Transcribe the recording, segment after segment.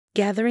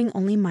Gathering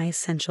only my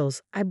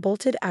essentials, I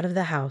bolted out of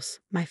the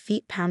house, my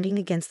feet pounding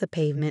against the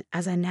pavement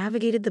as I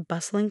navigated the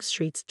bustling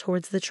streets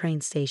towards the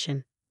train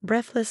station.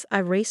 Breathless, I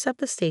raced up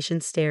the station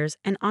stairs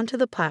and onto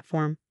the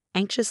platform,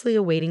 anxiously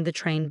awaiting the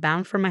train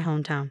bound for my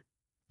hometown.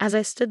 As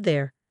I stood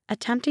there,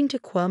 attempting to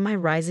quell my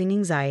rising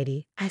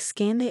anxiety, I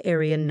scanned the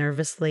area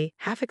nervously,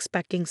 half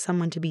expecting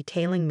someone to be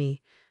tailing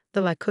me,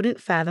 though I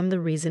couldn't fathom the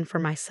reason for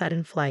my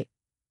sudden flight.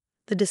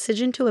 The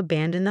decision to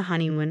abandon the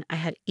honeymoon I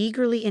had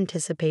eagerly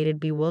anticipated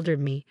bewildered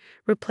me,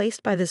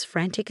 replaced by this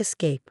frantic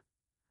escape.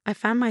 I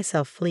found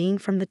myself fleeing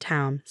from the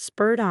town,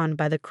 spurred on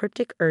by the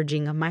cryptic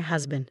urging of my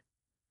husband.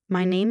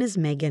 My name is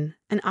Megan,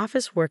 an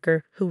office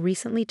worker who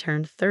recently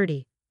turned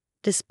 30.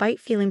 Despite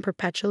feeling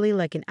perpetually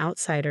like an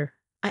outsider,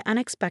 I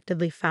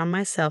unexpectedly found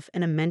myself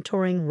in a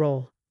mentoring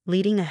role,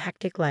 leading a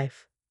hectic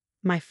life.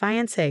 My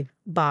fiancé,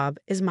 Bob,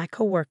 is my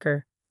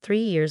coworker, 3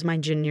 years my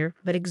junior,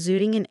 but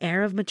exuding an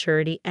air of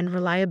maturity and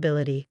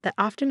reliability that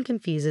often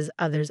confuses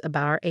others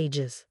about our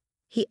ages.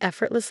 He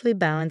effortlessly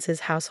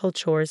balances household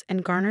chores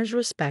and garners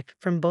respect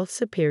from both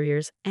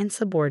superiors and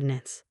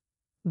subordinates.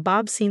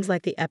 Bob seems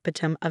like the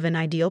epitome of an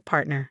ideal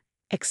partner,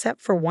 except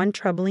for one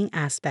troubling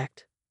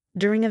aspect.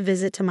 During a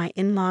visit to my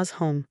in-laws'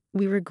 home,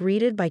 we were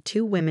greeted by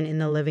 2 women in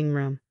the living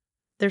room,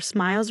 their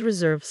smiles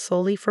reserved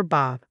solely for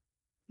Bob.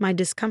 My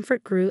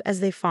discomfort grew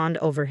as they fawned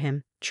over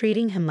him,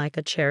 treating him like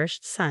a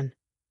cherished son.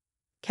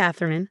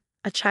 Catherine,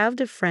 a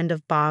childhood friend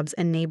of Bob's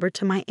and neighbor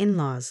to my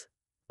in-laws,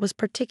 was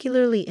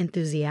particularly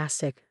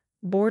enthusiastic,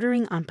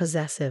 bordering on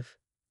possessive.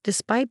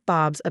 Despite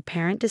Bob's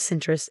apparent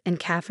disinterest in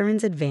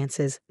Catherine's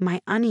advances,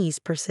 my unease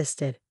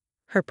persisted.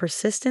 Her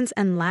persistence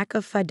and lack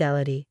of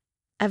fidelity,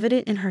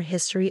 evident in her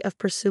history of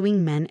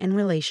pursuing men and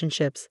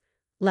relationships,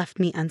 left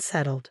me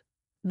unsettled.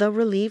 Though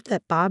relieved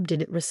that Bob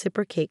didn't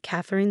reciprocate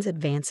Catherine's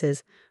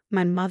advances,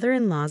 my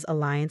mother-in-law's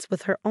alliance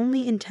with her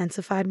only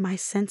intensified my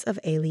sense of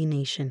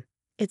alienation.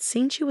 It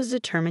seemed she was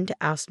determined to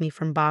oust me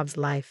from Bob's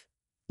life,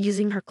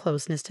 using her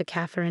closeness to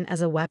Catherine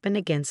as a weapon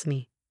against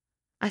me.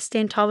 I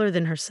stand taller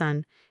than her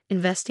son,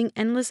 investing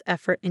endless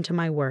effort into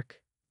my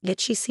work, yet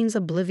she seems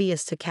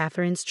oblivious to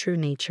Catherine's true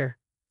nature.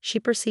 She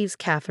perceives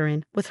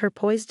Catherine, with her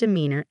poised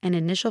demeanor and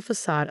initial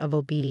facade of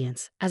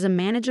obedience, as a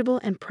manageable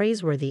and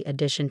praiseworthy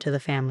addition to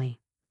the family.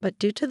 But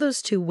due to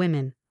those 2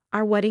 women,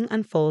 our wedding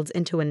unfolds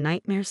into a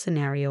nightmare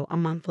scenario a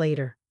month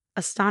later.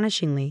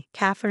 Astonishingly,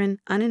 Catherine,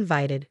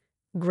 uninvited,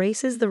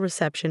 graces the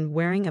reception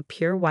wearing a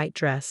pure white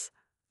dress,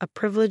 a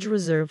privilege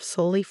reserved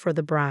solely for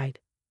the bride.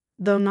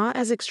 Though not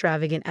as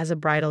extravagant as a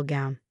bridal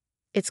gown,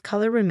 its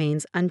color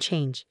remains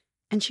unchanged,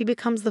 and she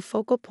becomes the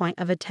focal point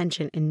of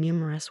attention in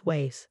numerous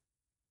ways.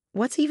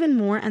 What's even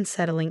more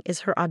unsettling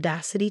is her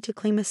audacity to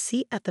claim a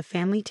seat at the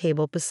family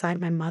table beside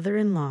my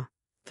mother-in-law.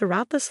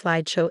 Throughout the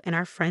slideshow and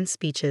our friends'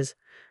 speeches,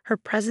 her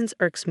presence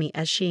irks me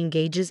as she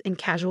engages in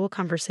casual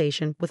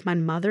conversation with my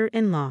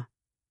mother-in-law.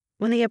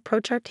 When they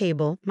approach our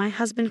table, my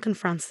husband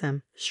confronts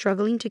them,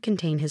 struggling to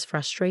contain his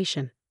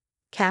frustration.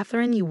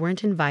 Catherine, you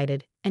weren't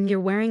invited, and you're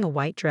wearing a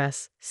white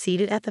dress,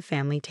 seated at the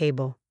family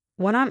table.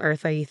 What on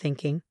earth are you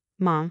thinking?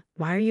 Mom,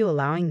 why are you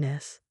allowing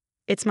this?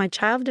 It's my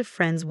childhood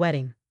friend's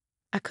wedding.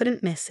 I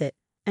couldn't miss it,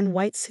 and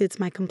white suits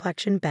my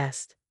complexion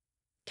best.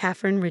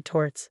 Catherine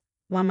retorts,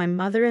 while my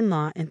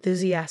mother-in-law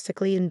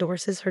enthusiastically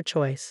endorses her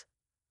choice,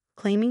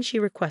 claiming she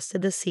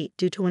requested the seat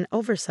due to an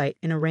oversight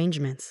in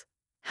arrangements.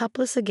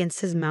 Helpless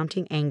against his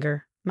mounting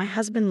anger, my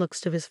husband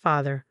looks to his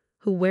father,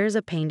 who wears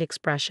a pained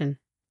expression,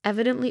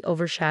 evidently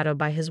overshadowed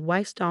by his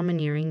wife's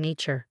domineering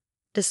nature.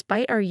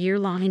 Despite our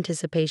year-long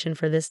anticipation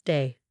for this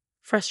day,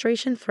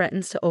 frustration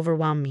threatens to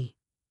overwhelm me.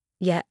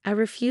 Yet I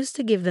refuse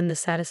to give them the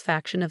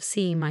satisfaction of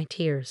seeing my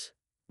tears.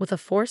 With a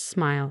forced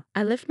smile,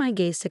 I lift my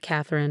gaze to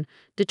Catherine,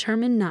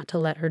 determined not to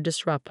let her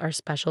disrupt our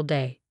special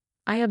day.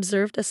 I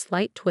observed a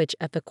slight twitch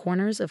at the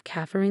corners of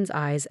Catherine's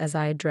eyes as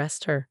I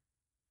addressed her.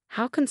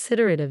 How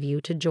considerate of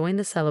you to join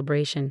the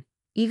celebration,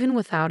 even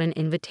without an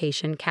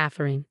invitation,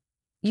 Catherine.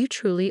 You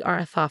truly are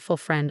a thoughtful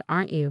friend,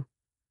 aren't you?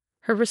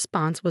 Her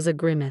response was a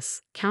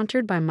grimace,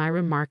 countered by my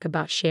remark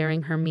about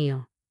sharing her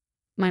meal.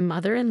 My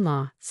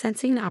mother-in-law,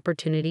 sensing an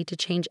opportunity to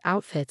change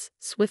outfits,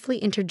 swiftly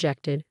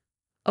interjected,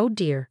 "Oh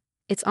dear,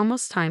 it's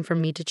almost time for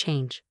me to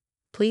change.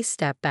 Please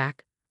step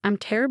back. I'm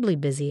terribly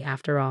busy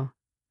after all.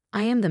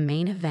 I am the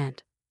main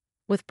event."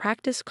 With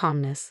practiced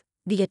calmness,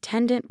 the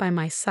attendant by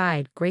my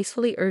side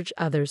gracefully urged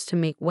others to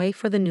make way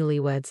for the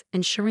newlyweds,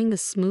 ensuring the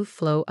smooth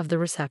flow of the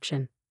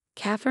reception.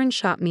 Catherine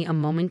shot me a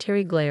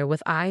momentary glare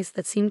with eyes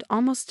that seemed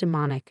almost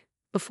demonic,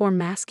 before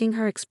masking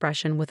her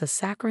expression with a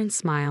saccharine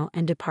smile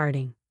and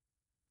departing.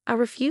 I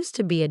refused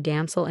to be a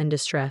damsel in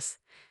distress,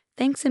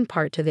 thanks in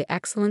part to the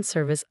excellent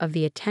service of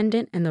the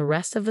attendant and the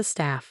rest of the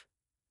staff.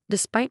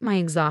 Despite my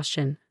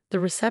exhaustion, the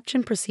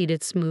reception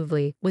proceeded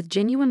smoothly, with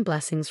genuine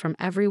blessings from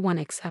everyone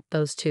except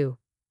those 2.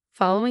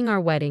 Following our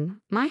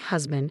wedding, my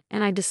husband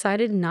and I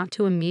decided not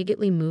to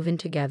immediately move in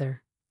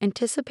together,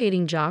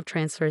 anticipating job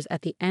transfers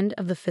at the end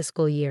of the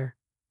fiscal year.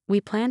 We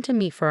planned to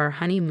meet for our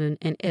honeymoon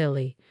in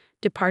Italy,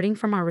 departing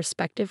from our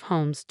respective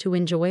homes to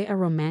enjoy a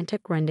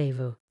romantic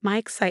rendezvous. My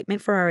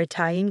excitement for our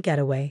Italian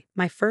getaway,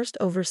 my first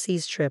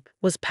overseas trip,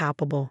 was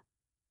palpable.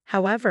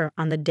 However,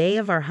 on the day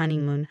of our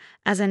honeymoon,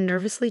 as I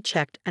nervously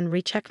checked and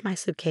rechecked my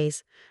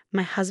suitcase,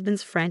 my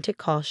husband's frantic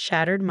call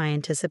shattered my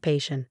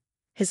anticipation.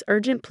 His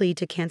urgent plea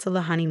to cancel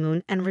the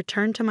honeymoon and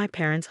return to my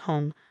parents'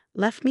 home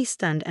left me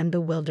stunned and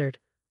bewildered,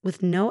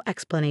 with no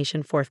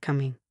explanation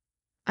forthcoming.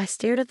 I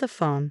stared at the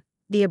phone,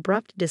 the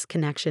abrupt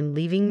disconnection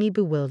leaving me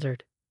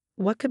bewildered.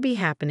 What could be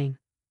happening?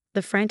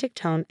 The frantic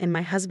tone in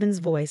my husband's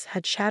voice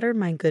had shattered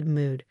my good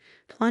mood,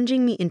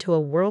 plunging me into a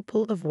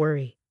whirlpool of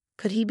worry.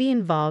 Could he be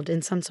involved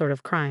in some sort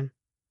of crime?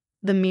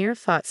 The mere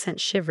thought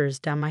sent shivers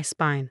down my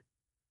spine.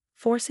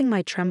 Forcing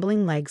my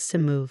trembling legs to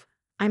move,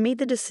 I made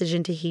the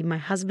decision to heed my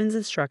husband's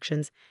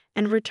instructions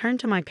and return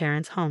to my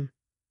parents' home.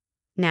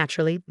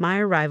 Naturally, my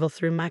arrival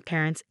threw my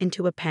parents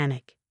into a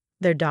panic.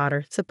 Their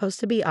daughter, supposed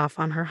to be off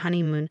on her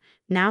honeymoon,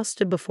 now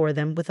stood before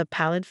them with a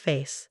pallid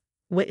face.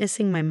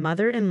 Witnessing my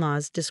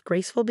mother-in-law's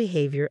disgraceful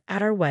behavior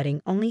at our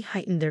wedding only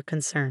heightened their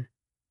concern.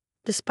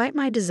 Despite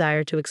my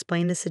desire to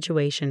explain the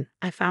situation,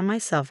 I found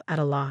myself at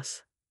a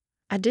loss.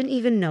 I didn't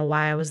even know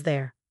why I was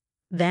there.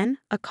 Then,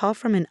 a call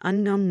from an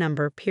unknown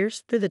number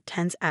pierced through the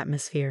tense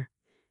atmosphere.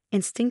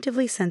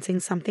 Instinctively sensing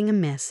something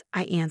amiss,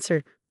 I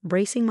answered,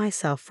 bracing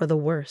myself for the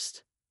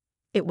worst.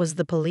 It was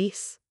the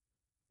police.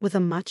 With a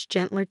much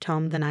gentler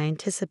tone than I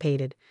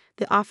anticipated,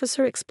 the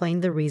officer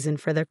explained the reason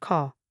for their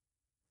call.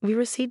 "We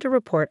received a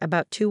report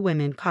about 2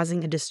 women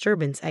causing a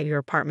disturbance at your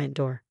apartment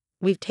door.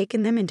 We've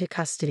taken them into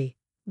custody.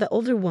 The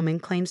older woman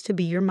claims to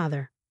be your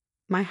mother."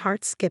 My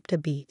heart skipped a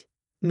beat.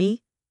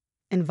 Me?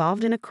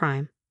 Involved in a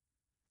crime?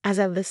 As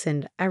I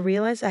listened, I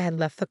realized I had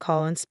left the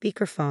call on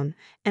speakerphone,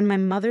 and my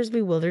mother's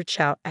bewildered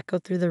shout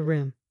echoed through the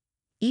room.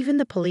 Even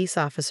the police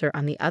officer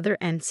on the other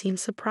end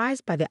seemed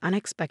surprised by the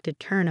unexpected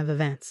turn of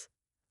events.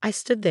 I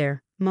stood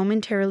there,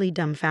 momentarily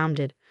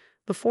dumbfounded,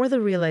 before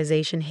the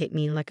realization hit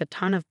me like a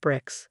ton of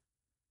bricks.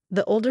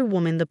 The older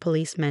woman the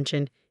police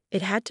mentioned,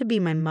 it had to be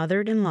my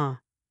mother-in-law,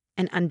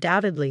 and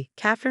undoubtedly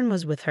Catherine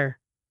was with her.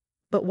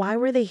 But why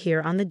were they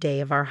here on the day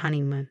of our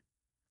honeymoon?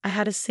 I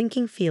had a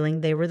sinking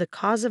feeling they were the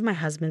cause of my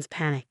husband's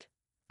panic.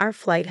 Our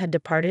flight had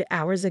departed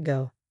hours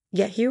ago,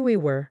 yet here we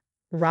were,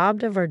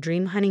 robbed of our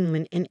dream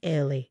honeymoon in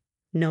Italy.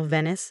 No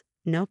Venice,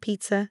 no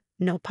pizza,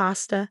 no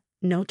pasta,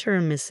 no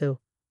tiramisu.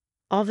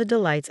 All the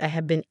delights I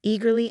had been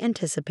eagerly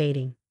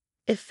anticipating.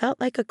 It felt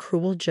like a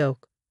cruel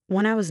joke,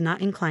 one I was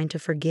not inclined to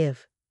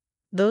forgive.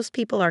 "Those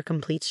people are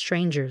complete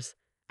strangers,"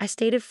 I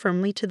stated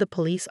firmly to the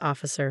police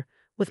officer,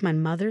 with my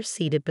mother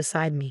seated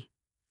beside me.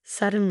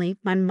 Suddenly,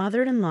 my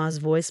mother-in-law's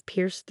voice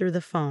pierced through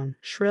the phone,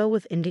 shrill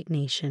with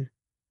indignation.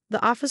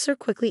 The officer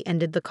quickly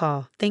ended the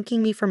call,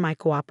 thanking me for my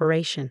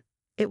cooperation.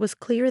 It was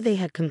clear they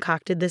had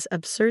concocted this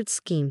absurd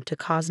scheme to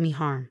cause me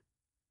harm.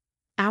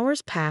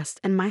 Hours passed,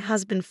 and my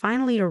husband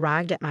finally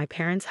arrived at my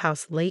parents'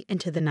 house late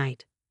into the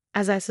night.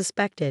 As I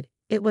suspected,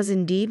 it was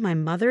indeed my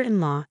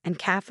mother-in-law and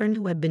Catherine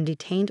who had been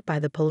detained by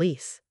the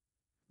police.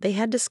 They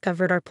had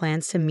discovered our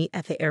plans to meet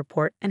at the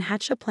airport and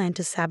hatched a plan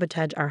to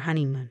sabotage our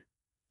honeymoon.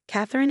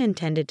 Catherine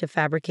intended to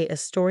fabricate a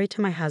story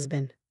to my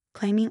husband,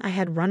 claiming I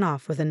had run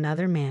off with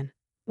another man,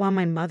 while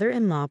my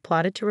mother-in-law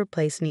plotted to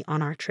replace me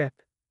on our trip.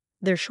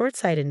 Their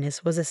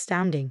short-sightedness was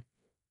astounding.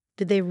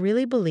 Did they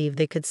really believe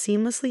they could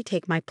seamlessly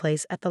take my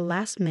place at the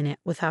last minute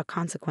without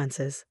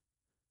consequences?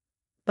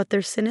 But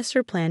their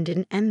sinister plan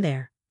didn't end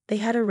there. They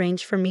had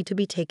arranged for me to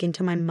be taken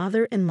to my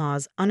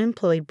mother-in-law's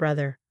unemployed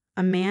brother,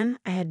 a man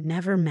I had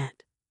never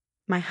met.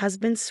 My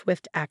husband's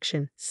swift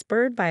action,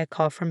 spurred by a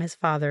call from his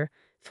father,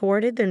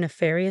 thwarted their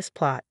nefarious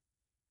plot.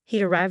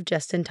 He arrived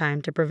just in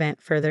time to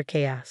prevent further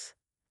chaos.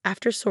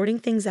 After sorting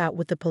things out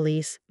with the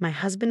police, my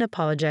husband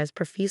apologized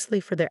profusely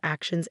for their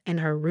actions and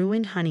our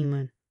ruined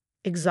honeymoon.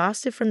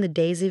 Exhausted from the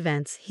day's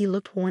events, he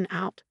looked worn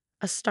out,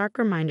 a stark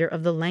reminder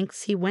of the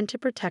lengths he went to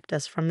protect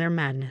us from their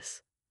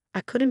madness.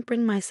 I couldn't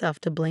bring myself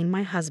to blame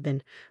my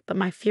husband, but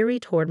my fury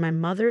toward my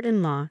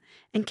mother-in-law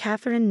and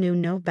Catherine knew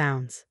no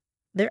bounds.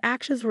 Their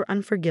actions were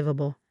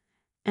unforgivable,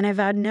 and I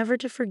vowed never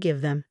to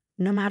forgive them,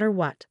 no matter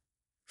what.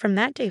 From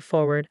that day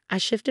forward, I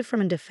shifted from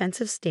a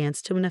defensive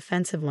stance to an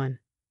offensive one.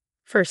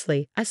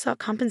 Firstly, I sought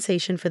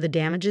compensation for the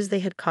damages they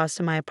had caused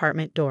to my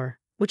apartment door,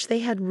 which they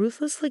had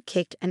ruthlessly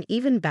kicked and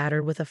even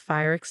battered with a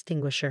fire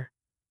extinguisher.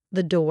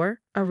 The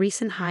door, a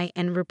recent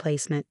high-end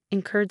replacement,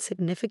 incurred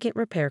significant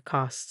repair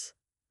costs.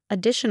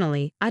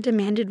 Additionally, I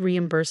demanded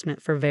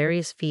reimbursement for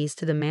various fees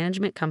to the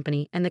management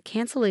company and the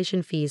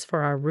cancellation fees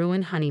for our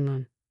ruined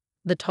honeymoon.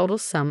 The total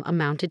sum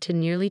amounted to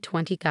nearly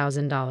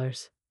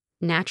 $20,000.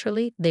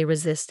 Naturally, they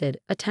resisted,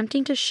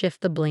 attempting to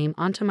shift the blame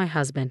onto my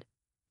husband.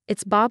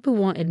 "It's Bob who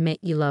won't admit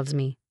he loves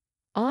me."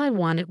 "All I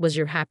wanted was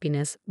your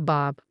happiness,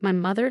 Bob," my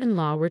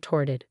mother-in-law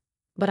retorted.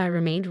 But I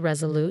remained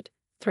resolute,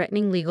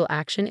 threatening legal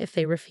action if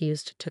they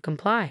refused to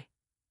comply.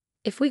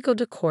 "If we go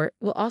to court,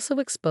 we'll also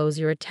expose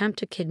your attempt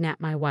to kidnap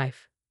my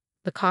wife.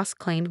 The cost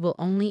claimed will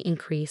only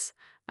increase,"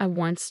 I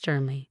warned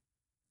sternly.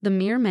 The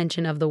mere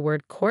mention of the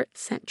word court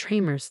sent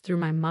tremors through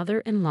my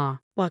mother-in-law,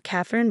 while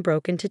Catherine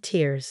broke into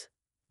tears.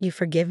 You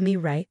forgive me,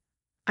 right?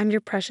 I'm your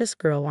precious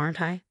girl,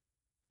 aren't I?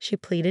 She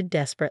pleaded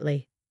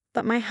desperately.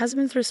 But my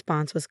husband's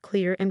response was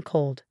clear and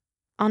cold.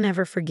 I'll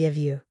never forgive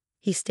you,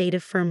 he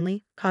stated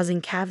firmly,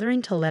 causing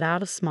Catherine to let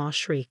out a small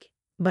shriek.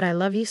 But I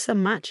love you so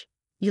much.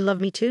 You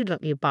love me too,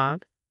 don't you,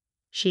 Bob?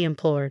 She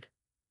implored.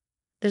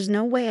 There's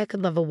no way I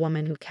could love a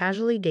woman who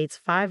casually dates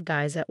 5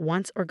 guys at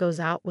once or goes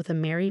out with a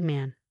married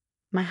man,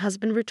 my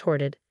husband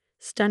retorted,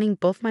 stunning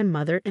both my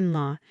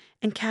mother-in-law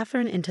and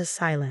Catherine into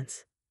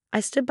silence. I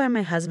stood by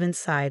my husband's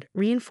side,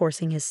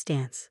 reinforcing his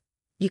stance.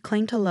 You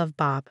claim to love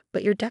Bob,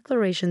 but your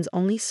declarations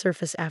only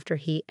surfaced after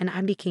he and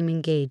I became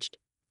engaged.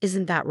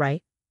 Isn't that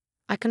right?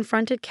 I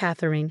confronted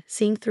Catherine,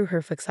 seeing through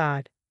her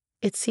facade.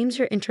 It seems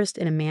your interest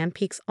in a man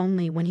peaks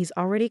only when he's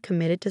already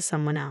committed to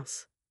someone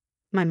else.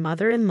 My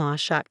mother-in-law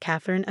shot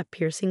Catherine a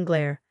piercing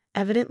glare,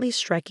 evidently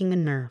striking a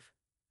nerve.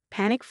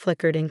 Panic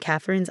flickered in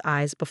Catherine's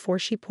eyes before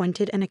she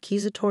pointed an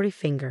accusatory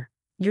finger.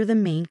 You're the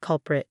main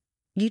culprit.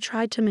 You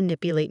tried to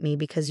manipulate me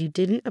because you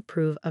didn't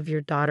approve of your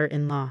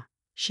daughter-in-law,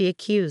 she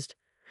accused,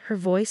 her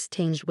voice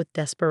tinged with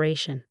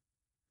desperation.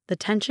 The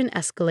tension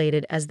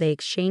escalated as they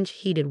exchanged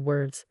heated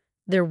words,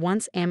 their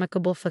once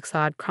amicable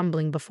facade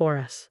crumbling before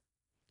us.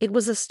 It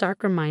was a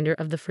stark reminder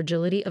of the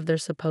fragility of their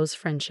supposed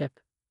friendship.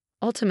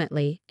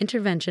 Ultimately,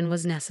 intervention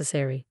was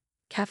necessary.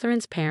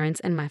 Catherine's parents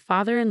and my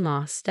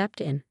father-in-law stepped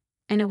in,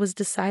 and it was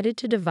decided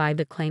to divide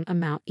the claim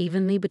amount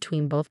evenly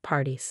between both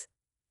parties.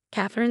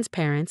 Catherine's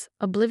parents,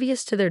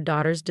 oblivious to their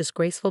daughter's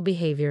disgraceful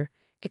behavior,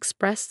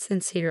 expressed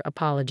sincere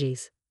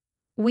apologies.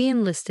 We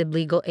enlisted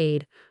legal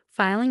aid,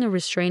 filing a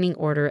restraining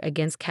order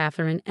against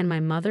Catherine and my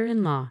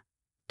mother-in-law.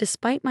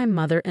 Despite my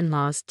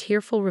mother-in-law's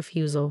tearful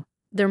refusal,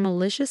 their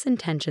malicious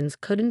intentions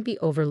couldn't be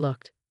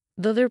overlooked.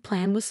 Though their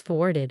plan was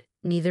thwarted,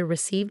 neither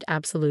received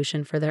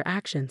absolution for their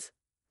actions.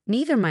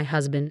 Neither my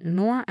husband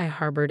nor I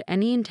harbored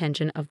any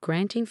intention of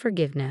granting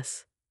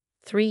forgiveness.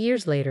 3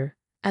 years later,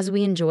 as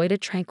we enjoyed a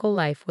tranquil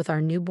life with our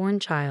newborn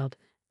child,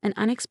 an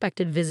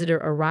unexpected visitor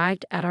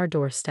arrived at our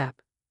doorstep.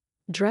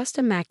 Dressed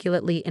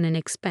immaculately in an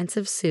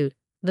expensive suit,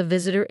 the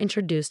visitor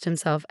introduced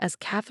himself as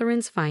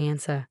Catherine's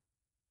fiancé.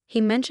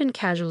 He mentioned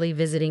casually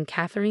visiting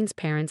Catherine's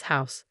parents'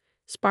 house,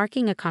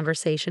 sparking a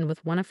conversation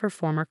with one of her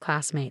former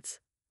classmates.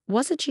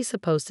 Wasn't she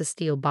supposed to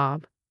steal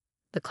Bob?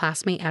 The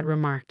classmate had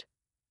remarked.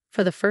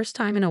 For the first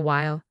time in a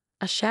while,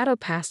 a shadow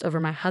passed over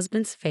my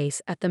husband's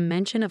face at the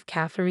mention of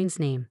Catherine's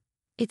name.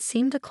 It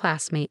seemed a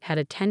classmate had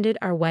attended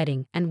our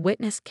wedding and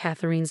witnessed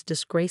Catherine's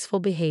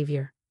disgraceful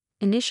behavior.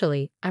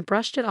 Initially, I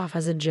brushed it off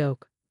as a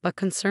joke, but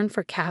concern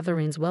for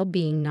Catherine's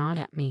well-being gnawed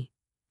at me.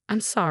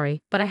 I'm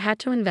sorry, but I had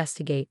to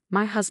investigate,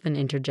 my husband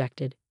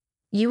interjected.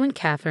 You and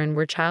Catherine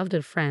were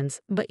childhood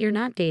friends, but you're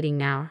not dating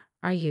now,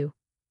 are you?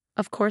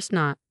 Of course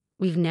not.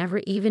 We've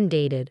never even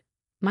dated.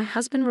 My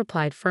husband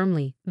replied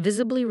firmly,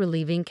 visibly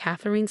relieving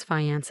Catherine's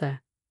fiancé.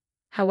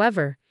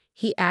 However,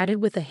 he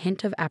added with a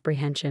hint of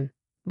apprehension,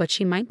 but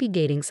she might be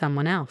dating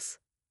someone else.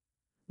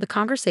 The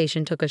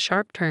conversation took a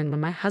sharp turn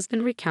when my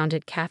husband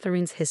recounted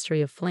Catherine's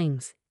history of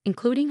flings,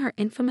 including her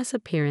infamous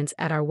appearance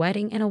at our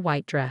wedding in a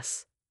white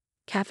dress.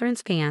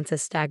 Catherine's fiancé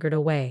staggered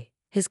away,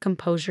 his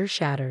composure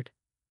shattered.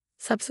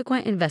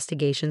 Subsequent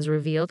investigations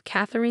revealed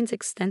Catherine's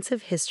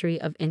extensive history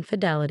of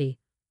infidelity,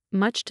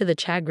 much to the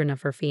chagrin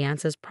of her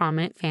fiancé's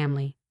prominent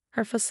family.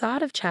 Her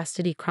facade of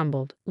chastity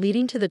crumbled,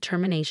 leading to the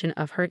termination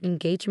of her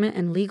engagement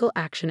and legal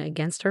action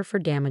against her for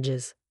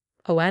damages.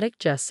 Poetic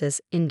justice,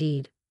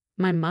 indeed.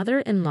 My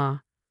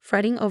mother-in-law,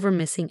 fretting over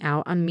missing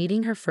out on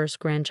meeting her first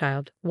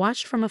grandchild,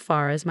 watched from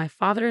afar as my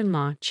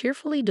father-in-law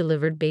cheerfully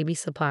delivered baby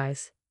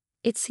supplies.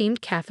 It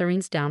seemed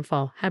Catherine's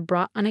downfall had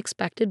brought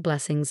unexpected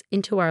blessings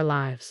into our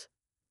lives.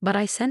 But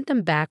I sent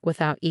them back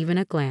without even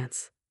a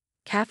glance.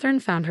 Catherine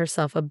found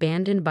herself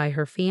abandoned by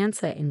her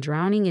fiancé and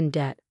drowning in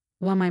debt,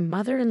 while my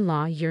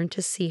mother-in-law yearned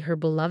to see her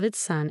beloved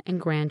son and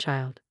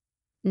grandchild.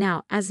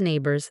 Now, as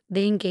neighbors,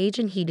 they engage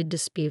in heated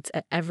disputes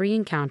at every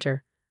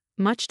encounter,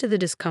 much to the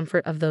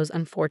discomfort of those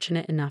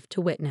unfortunate enough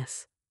to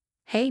witness.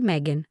 Hey,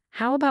 Megan,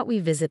 how about we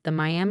visit the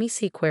Miami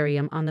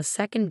Seaquarium on the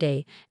 2nd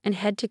day and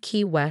head to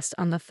Key West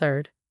on the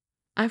 3rd?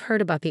 I've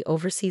heard about the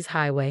overseas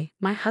highway,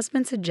 my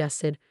husband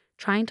suggested,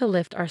 trying to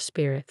lift our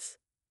spirits.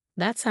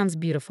 That sounds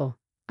beautiful.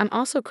 I'm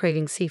also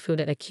craving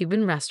seafood at a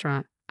Cuban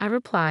restaurant, I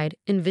replied,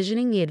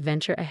 envisioning the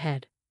adventure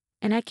ahead.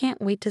 And I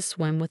can't wait to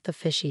swim with the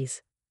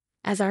fishies.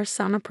 As our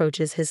son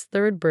approaches his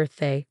 3rd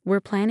birthday, we're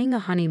planning a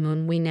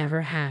honeymoon we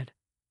never had.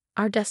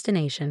 Our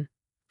destination,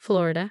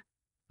 Florida.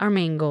 Our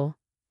main goal,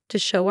 to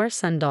show our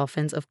son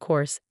dolphins, of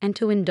course, and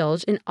to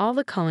indulge in all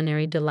the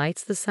culinary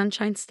delights the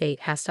Sunshine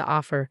State has to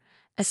offer,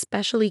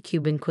 especially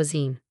Cuban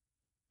cuisine.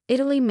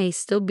 Italy may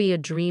still be a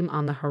dream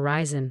on the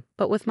horizon,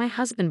 but with my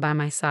husband by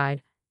my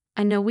side,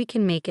 I know we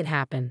can make it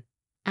happen.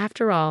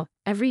 After all,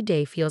 every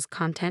day feels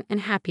content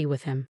and happy with him.